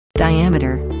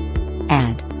Diameter.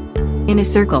 Add. In a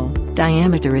circle,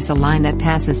 diameter is a line that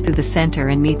passes through the center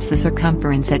and meets the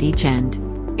circumference at each end.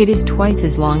 It is twice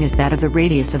as long as that of the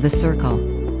radius of the circle.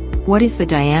 What is the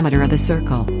diameter of a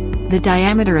circle? The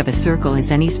diameter of a circle is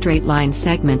any straight line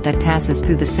segment that passes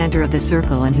through the center of the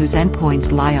circle and whose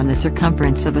endpoints lie on the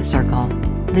circumference of a circle.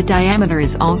 The diameter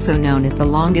is also known as the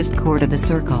longest chord of the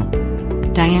circle.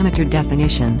 Diameter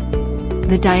definition.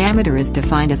 The diameter is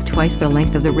defined as twice the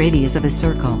length of the radius of a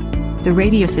circle. The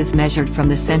radius is measured from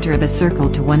the center of a circle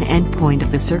to one endpoint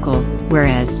of the circle,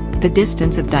 whereas the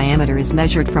distance of diameter is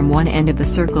measured from one end of the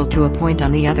circle to a point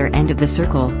on the other end of the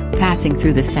circle, passing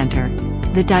through the center.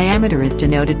 The diameter is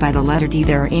denoted by the letter D.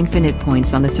 There are infinite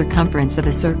points on the circumference of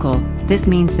a circle. This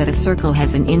means that a circle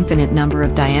has an infinite number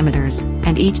of diameters,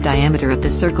 and each diameter of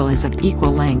the circle is of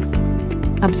equal length.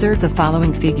 Observe the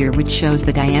following figure, which shows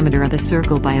the diameter of a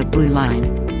circle by a blue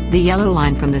line. The yellow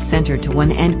line from the center to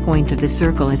one endpoint of the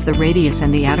circle is the radius,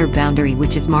 and the outer boundary,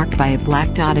 which is marked by a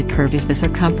black dotted curve, is the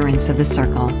circumference of the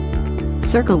circle.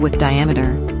 Circle with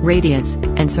diameter, radius,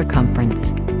 and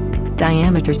circumference.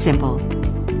 Diameter symbol.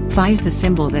 Phi is the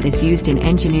symbol that is used in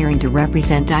engineering to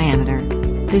represent diameter.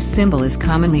 This symbol is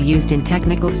commonly used in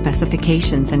technical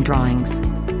specifications and drawings.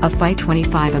 A phi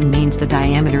 25 means the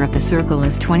diameter of the circle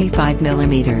is 25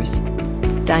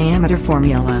 mm. Diameter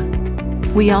formula.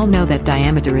 We all know that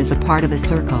diameter is a part of a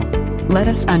circle. Let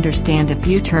us understand a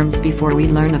few terms before we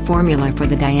learn the formula for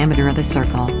the diameter of a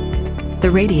circle.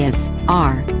 The radius,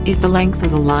 r, is the length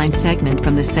of the line segment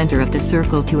from the center of the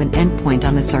circle to an endpoint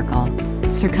on the circle.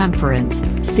 Circumference,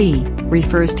 c,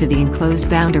 refers to the enclosed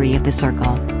boundary of the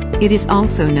circle. It is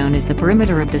also known as the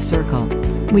perimeter of the circle.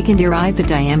 We can derive the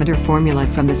diameter formula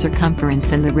from the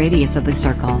circumference and the radius of the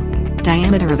circle.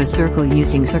 Diameter of a circle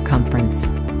using circumference.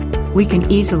 We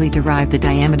can easily derive the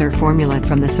diameter formula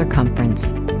from the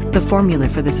circumference. The formula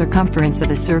for the circumference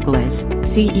of a circle is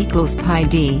c equals pi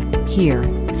d. Here,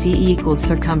 c equals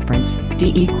circumference,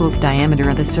 d equals diameter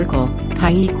of a circle,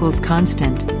 pi equals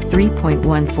constant,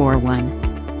 3.141.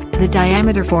 The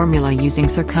diameter formula using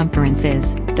circumference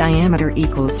is diameter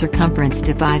equals circumference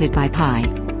divided by pi.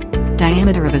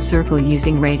 Diameter of a circle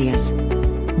using radius.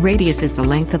 Radius is the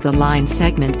length of the line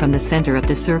segment from the center of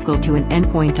the circle to an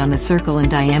endpoint on the circle,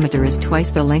 and diameter is twice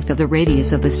the length of the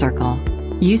radius of the circle.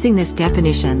 Using this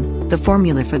definition, the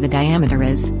formula for the diameter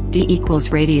is d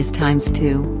equals radius times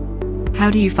 2. How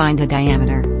do you find the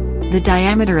diameter? The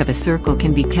diameter of a circle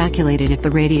can be calculated if the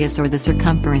radius or the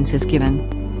circumference is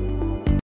given.